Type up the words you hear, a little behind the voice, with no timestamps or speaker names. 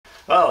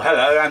Well,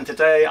 hello, and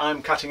today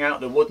I'm cutting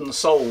out the wooden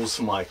soles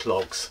for my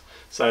clogs.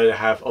 So they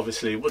have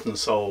obviously wooden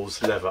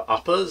soles, leather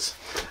uppers,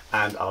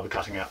 and I'll be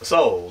cutting out the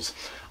soles.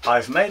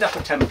 I've made up a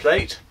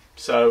template,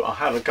 so I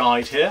have a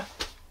guide here,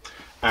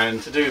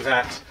 and to do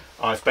that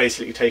I've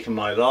basically taken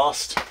my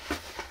last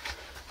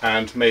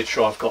and made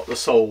sure I've got the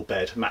sole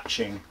bed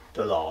matching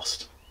the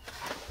last.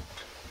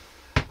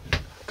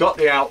 Got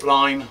the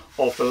outline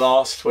of the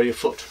last where your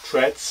foot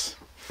treads,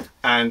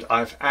 and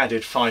I've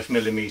added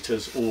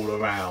 5mm all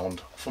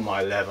around for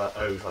my leather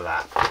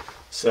overlap.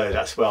 So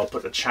that's where I'll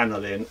put the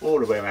channel in all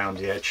the way around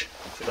the edge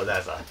for the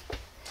leather.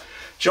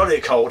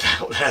 Jolly cold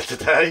out there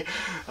today,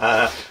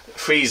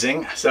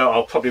 freezing, so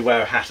I'll probably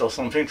wear a hat or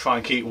something, try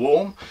and keep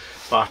warm.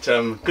 But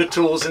good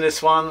tools in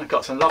this one.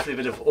 Got some lovely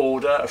bit of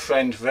order. A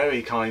friend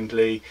very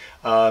kindly,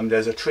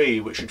 there's a tree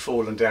which had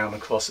fallen down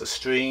across a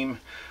stream,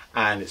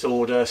 and it's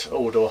alder.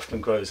 Alder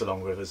often grows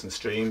along rivers and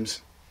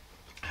streams,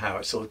 how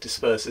it sort of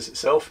disperses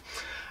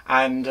itself,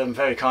 and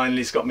very kindly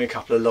he's got me a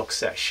couple of log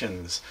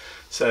sections.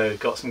 So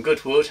got some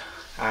good wood,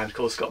 and of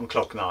course got some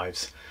clog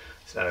knives.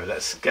 So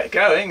let's get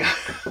going.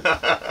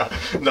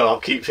 No, I'll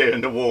keep here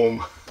in the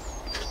warm.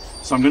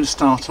 So I'm going to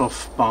start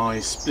off by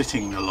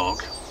splitting the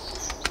log,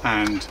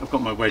 and I've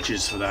got my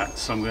wedges for that.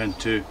 So I'm going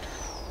to,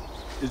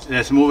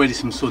 there's already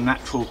some sort of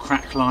natural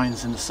crack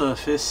lines in the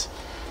surface,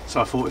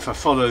 so I thought if I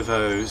follow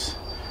those,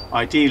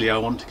 ideally I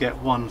want to get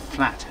one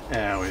flat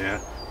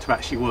area to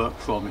actually work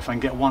from. If I can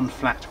get one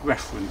flat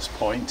reference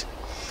point,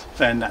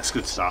 then that's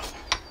good stuff.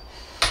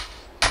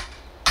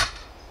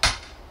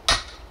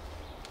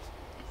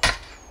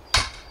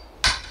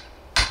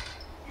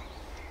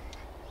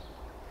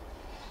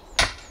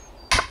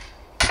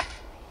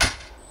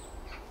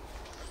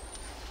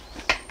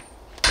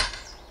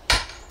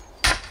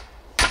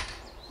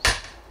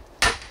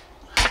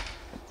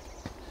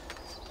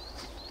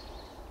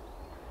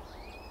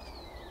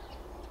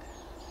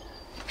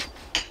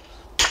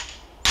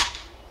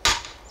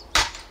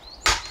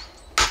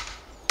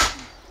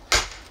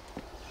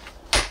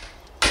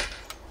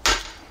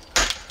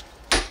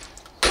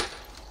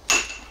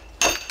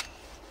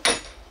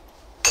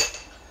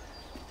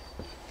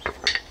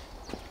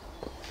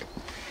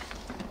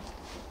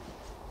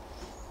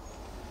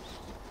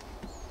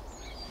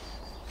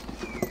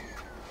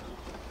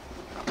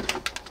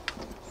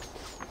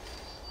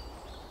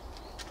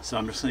 So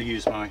I'm just going to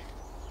use my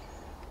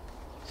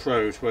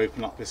prow to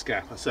open up this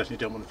gap. I certainly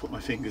don't want to put my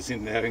fingers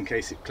in there in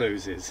case it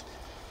closes.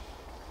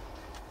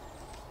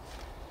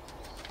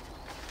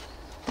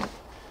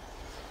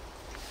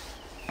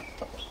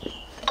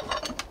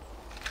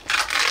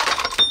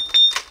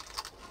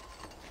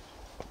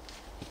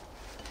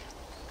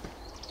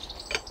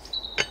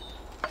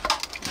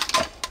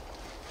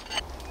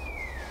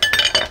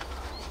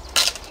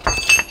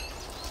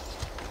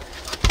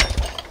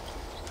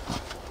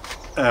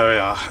 There we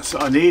are. So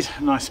I need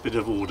a nice bit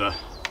of order.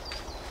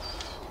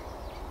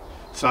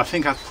 So I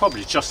think I've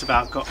probably just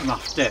about got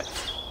enough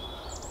depth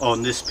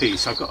on this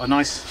piece. I've got a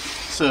nice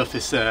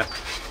surface there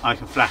I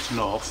can flatten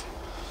off,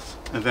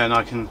 and then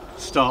I can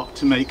start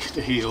to make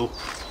the heel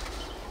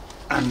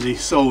and the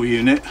sole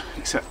unit,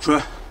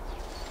 etc.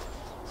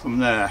 from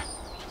there.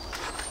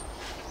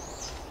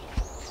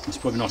 It's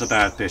probably not a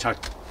bad bit. I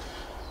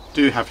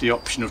do have the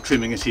option of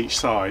trimming at each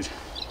side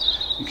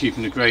and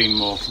keeping the grain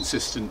more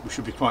consistent, which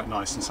would be quite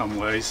nice in some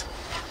ways.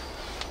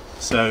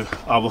 So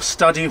I will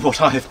study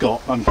what I've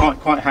got. I'm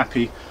quite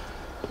happy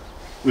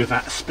with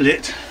that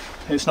split.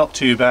 It's not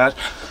too bad.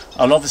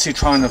 I'll obviously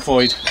try and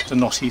avoid the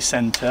knotty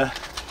centre.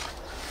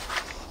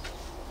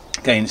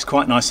 Again, it's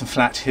quite nice and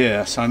flat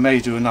here, so I may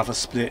do another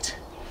split.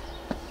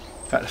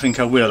 In fact, I think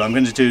I will. I'm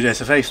going to do,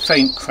 there's a very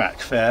faint crack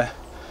there.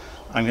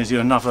 I'm going to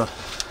do another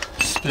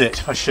split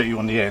if I show you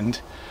on the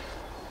end.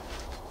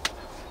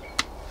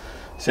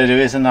 So there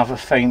is another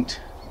faint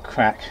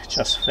crack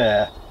just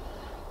there.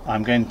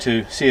 I'm going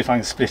to see if I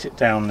can split it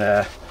down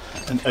there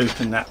and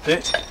open that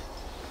bit.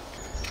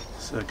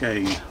 So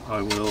again,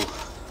 I will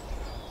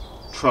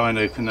try and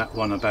open that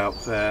one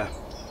about there.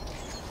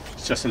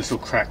 It's just a little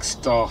crack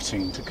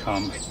starting to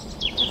come.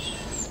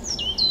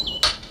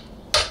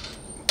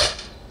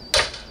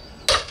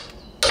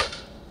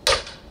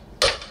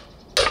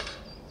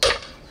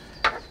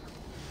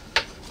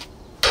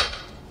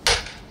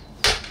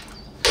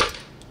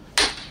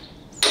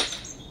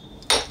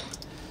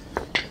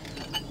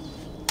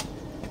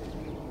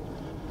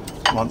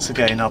 Once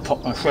again, I'll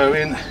pop my throw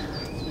in.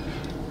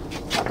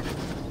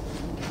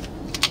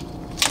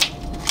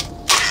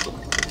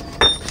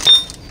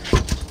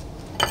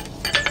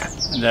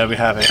 And there we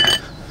have it.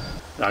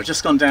 I've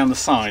just gone down the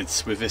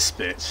sides with this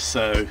bit,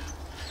 so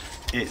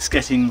it's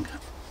getting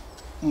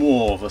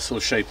more of a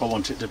sort of shape I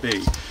want it to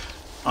be.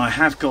 I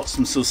have got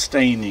some sort of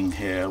staining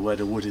here where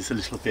the wood is a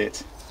little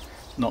bit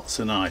not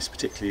so nice,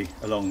 particularly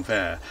along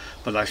there,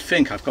 but I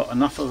think I've got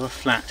enough of a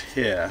flat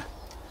here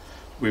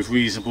with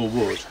reasonable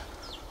wood.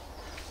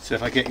 So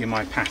if I get you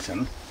my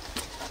pattern,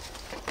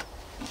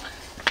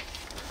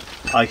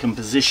 I can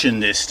position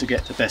this to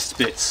get the best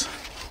bits.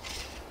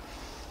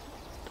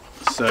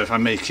 So if I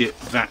make it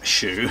that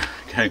shoe,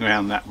 going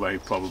around that way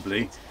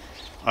probably,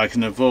 I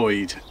can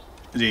avoid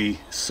the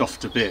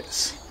softer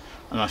bits,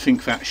 and I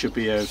think that should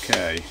be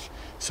okay.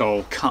 So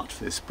I'll cut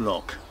this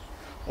block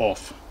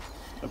off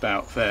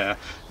about there,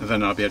 and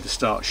then I'll be able to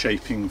start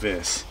shaping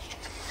this.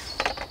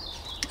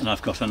 And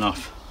I've got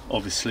enough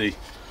obviously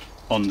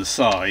on the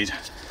side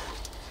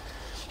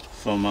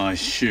for my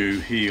shoe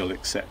heel,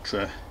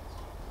 etc.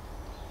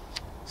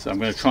 So I'm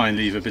going to try and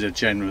leave a bit of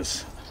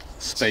generous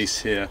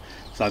space here,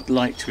 because I'd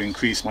like to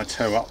increase my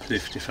toe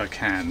uplift if I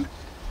can,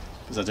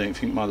 because I don't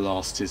think my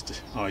last is the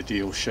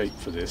ideal shape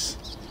for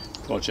this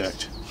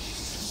project.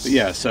 But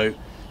yeah, so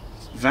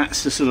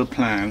that's the sort of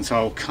plan. So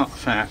I'll cut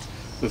that,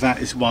 but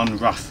that is one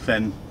rough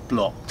then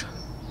blocked,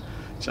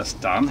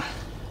 just done.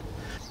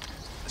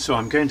 So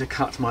I'm going to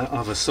cut my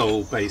other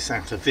sole base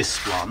out of this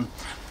one.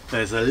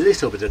 There's a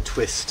little bit of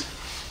twist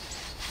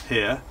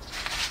here,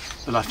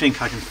 but I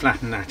think I can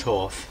flatten that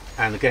off.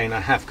 And again, I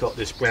have got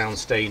this brown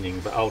staining,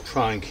 but I'll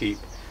try and keep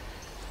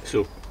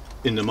sort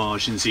of in the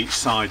margins each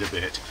side of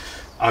it.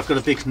 I've got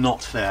a big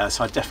knot there,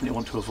 so I definitely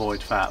want to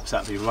avoid that, because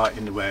that'll be right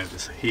in the way of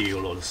the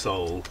heel or the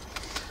sole,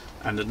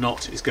 and the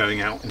knot is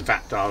going out in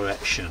that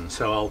direction.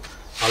 So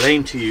I'll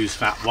aim to use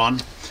that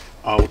one.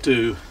 I'll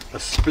do a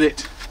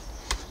split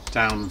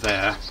down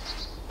there,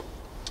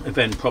 and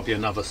then probably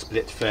another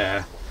split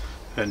there,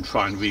 then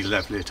try and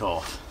re-level it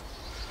off.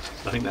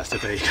 I think that's the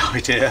vague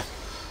idea.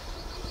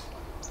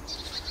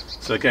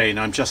 So again,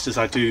 I'm just as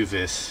I do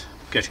this,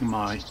 getting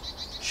my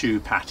shoe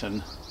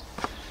pattern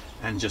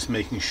and just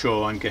making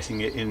sure I'm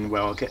getting it in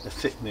where I'll get the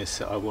thickness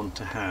that I want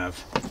to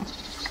have.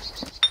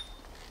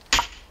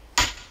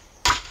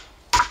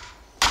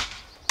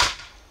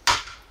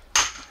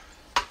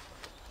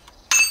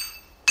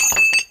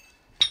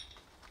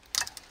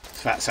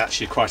 So that's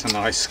actually quite a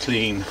nice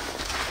clean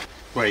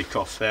break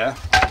off there.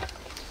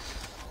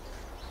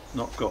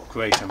 Not got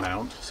great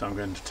amount, so I'm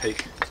going to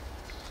take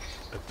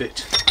a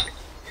bit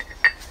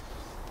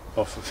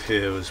off of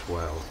here as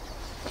well.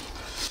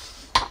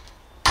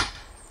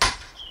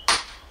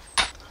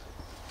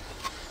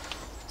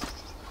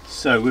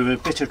 So with a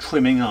bit of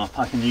trimming up,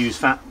 I can use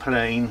that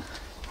plane.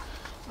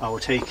 I will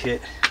take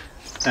it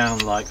down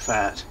like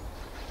that,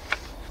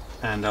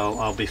 and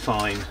I'll be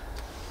fine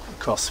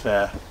across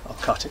there. I'll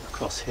cut it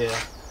across here.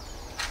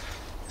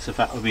 So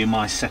that will be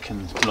my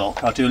second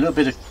block. I'll do a little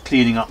bit of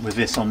cleaning up with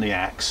this on the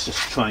axe,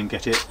 just to try and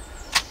get it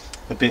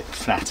a bit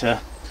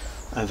flatter,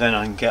 and then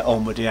I can get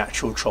on with the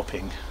actual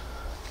chopping.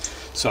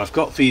 So I've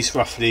got these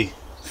roughly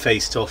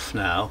faced off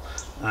now,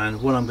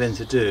 and what I'm going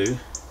to do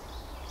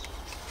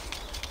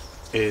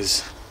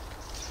is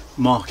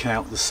mark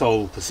out the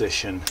sole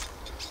position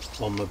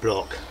on the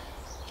block.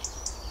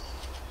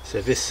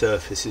 So this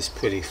surface is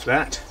pretty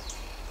flat,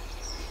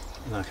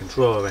 and I can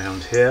draw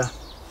around here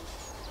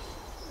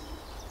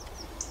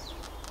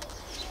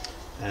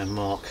and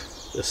mark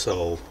the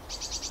sole.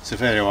 So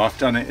there you are, I've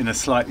done it in a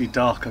slightly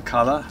darker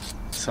colour,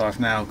 so I've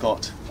now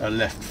got a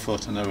left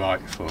foot and a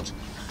right foot.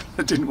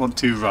 I didn't want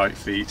two right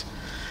feet.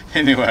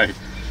 Anyway,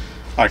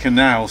 I can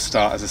now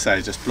start, as I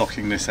say, just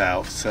blocking this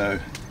out. So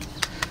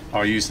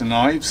I'll use the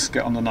knives,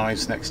 get on the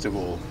knives next to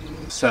all.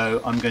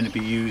 So I'm going to be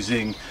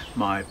using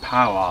my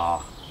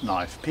paroir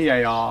knife,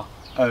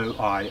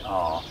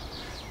 P-A-R-O-I-R,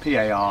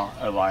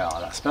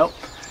 P-A-R-O-I-R, that's spelled,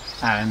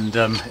 and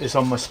it's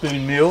on my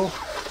spoon mule.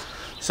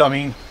 So I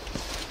mean,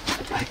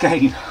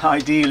 again,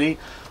 ideally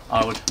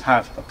I would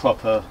have a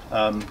proper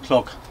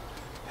clog,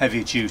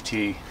 heavy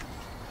duty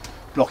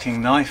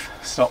blocking knife,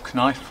 stock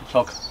knife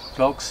for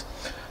clogs,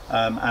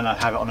 and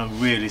I'd have it on a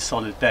really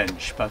solid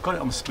bench, but I've got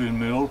it on a spoon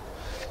mule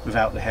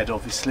without the head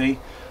obviously,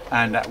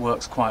 and that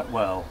works quite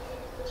well.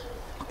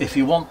 If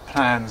you want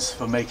plans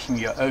for making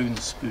your own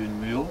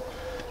spoon mule,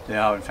 they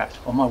are in fact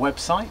on my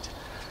website,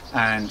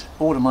 and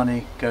all the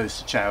money goes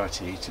to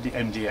charity, to the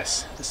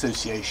MDS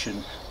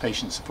Association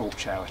Patient Support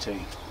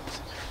Charity.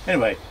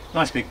 Anyway,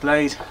 nice big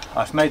blade.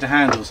 I've made the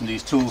handles in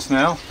these tools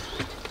now,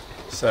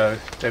 so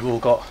they've all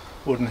got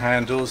wooden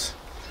handles,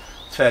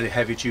 fairly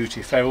heavy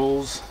duty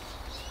ferrules,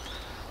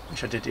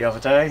 which I did the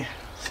other day,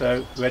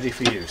 so ready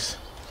for use.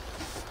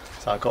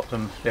 So I got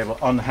them, they were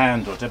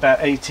unhandled,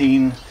 about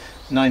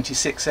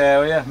 1896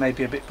 area,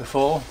 maybe a bit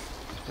before.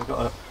 They've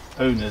got a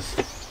owner's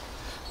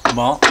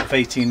mark of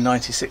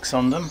 1896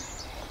 on them.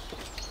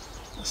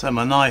 So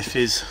my knife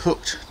is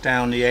hooked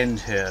down the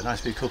end here,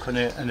 nice big hook on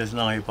it, and there's an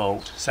eye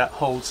bolt, so that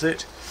holds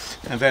it,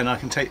 and then I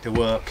can take the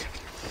work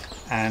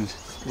and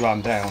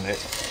run down it,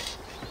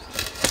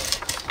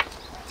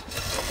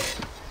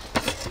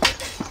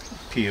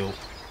 peel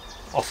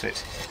off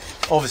it.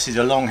 Obviously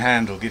the long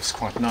handle gives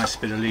quite a nice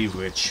bit of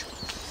leverage,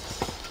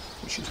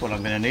 which is what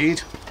I'm going to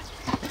need.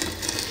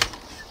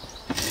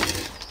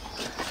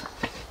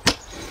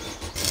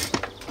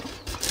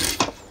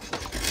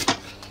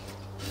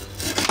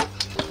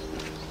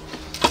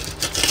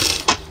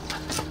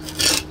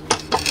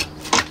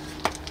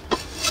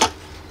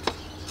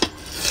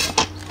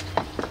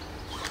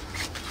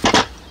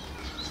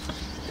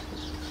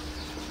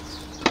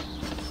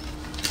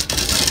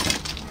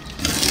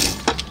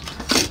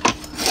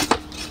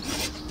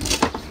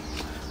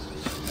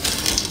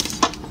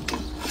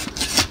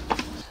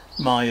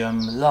 my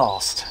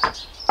last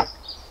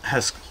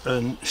has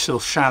still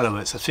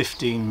shallower. It's a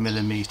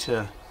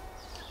 15mm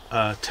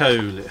toe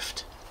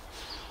lift,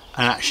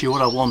 and actually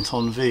what I want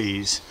on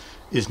these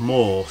is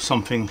more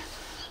something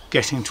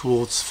getting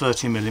towards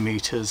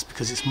 30mm,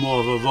 because it's more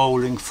of a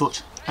rolling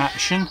foot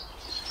action.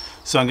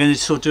 So I'm going to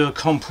sort of do a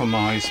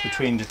compromise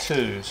between the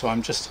two. So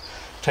I'm just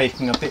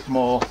taking a bit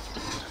more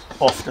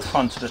off the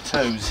front of the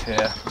toes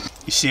here.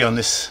 You see on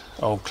this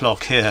old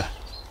clog here,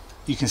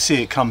 you can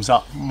see it comes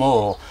up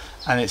more,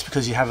 and it's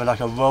because you have like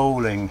a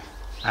rolling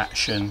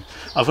action.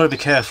 I've got to be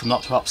careful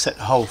not to upset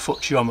the whole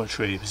foot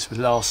geometry, because it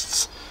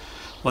lasts,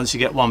 once you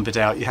get one bit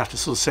out you have to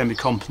sort of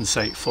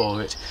semi-compensate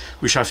for it,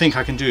 which I think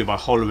I can do by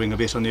hollowing a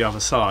bit on the other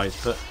side,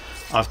 but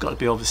I've got to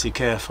be obviously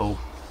careful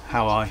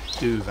how I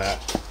do that.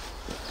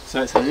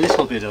 So it's a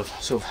little bit of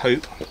sort of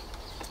hope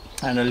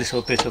and a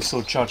little bit of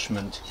sort of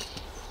judgment.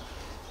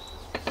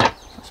 I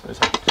suppose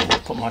I'll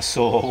put my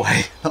saw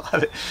away, not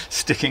have it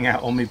sticking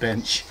out on my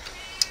bench.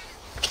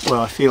 Where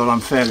I feel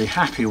I'm fairly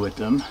happy with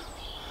them,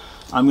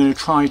 I'm going to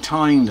try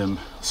tying them,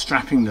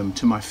 strapping them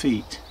to my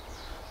feet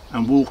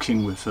and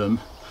walking with them,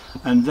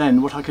 and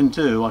then what I can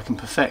do, I can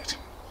perfect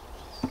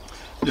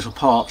little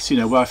parts, you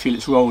know, where I feel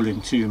it's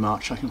rolling too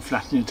much, I can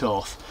flatten it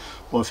off,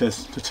 or if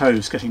there's the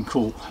toes getting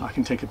caught, I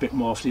can take a bit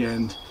more off the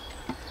end.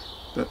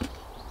 But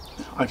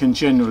I can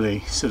generally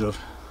sort of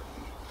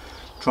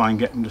try and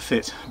get them to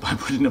fit by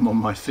putting them on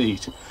my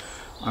feet.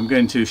 I'm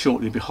going to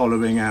shortly be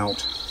hollowing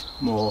out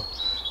more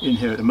in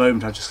here. At the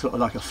moment I've just got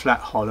like a flat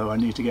hollow. I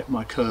need to get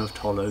my curved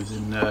hollows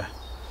in there.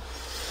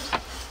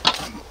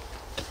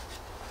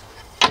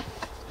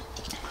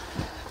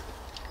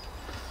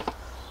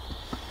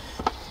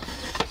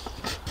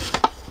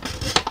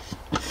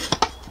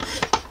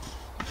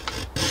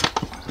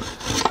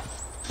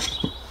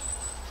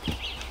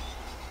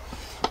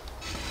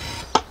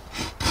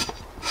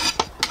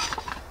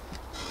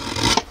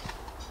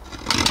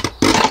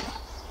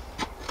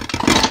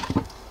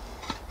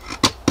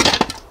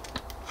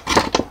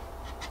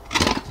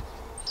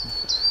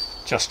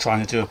 Just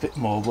trying to do a bit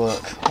more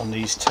work on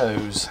these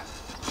toes.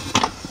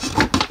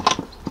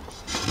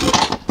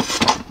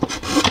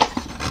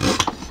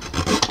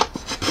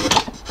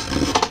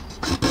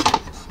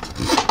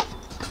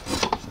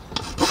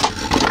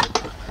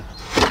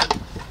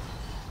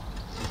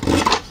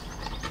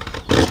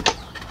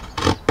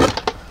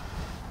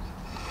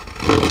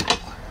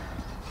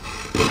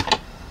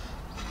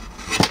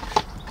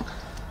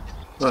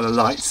 Well, the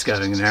light's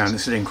going now and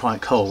it's getting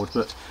quite cold,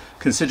 but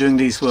considering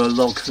these were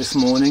logged this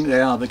morning,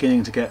 they are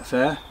beginning to get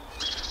there.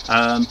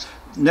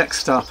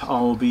 Next up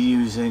I'll be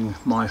using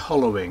my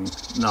hollowing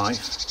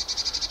knife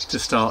to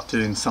start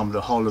doing some of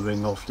the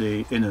hollowing of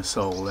the inner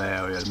sole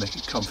area to make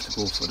it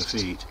comfortable for the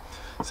feet.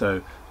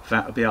 So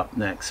that will be up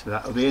next, but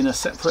that will be in a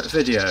separate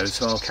video,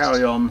 so I'll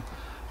carry on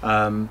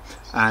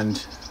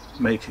and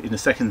make in the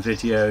second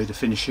video the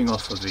finishing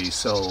off of these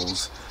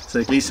soles. So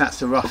at least that's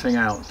the roughing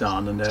out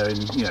done, and they're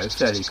in, you know,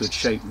 fairly good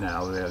shape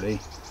now really.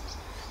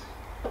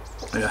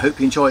 I hope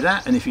you enjoyed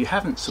that, and if you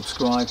haven't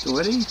subscribed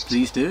already,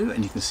 please do,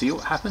 and you can see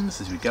what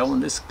happens as we go on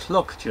this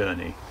clog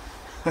journey.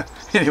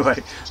 Anyway,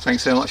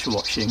 thanks so much for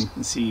watching,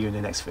 and see you in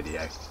the next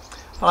video.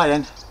 Bye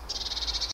then.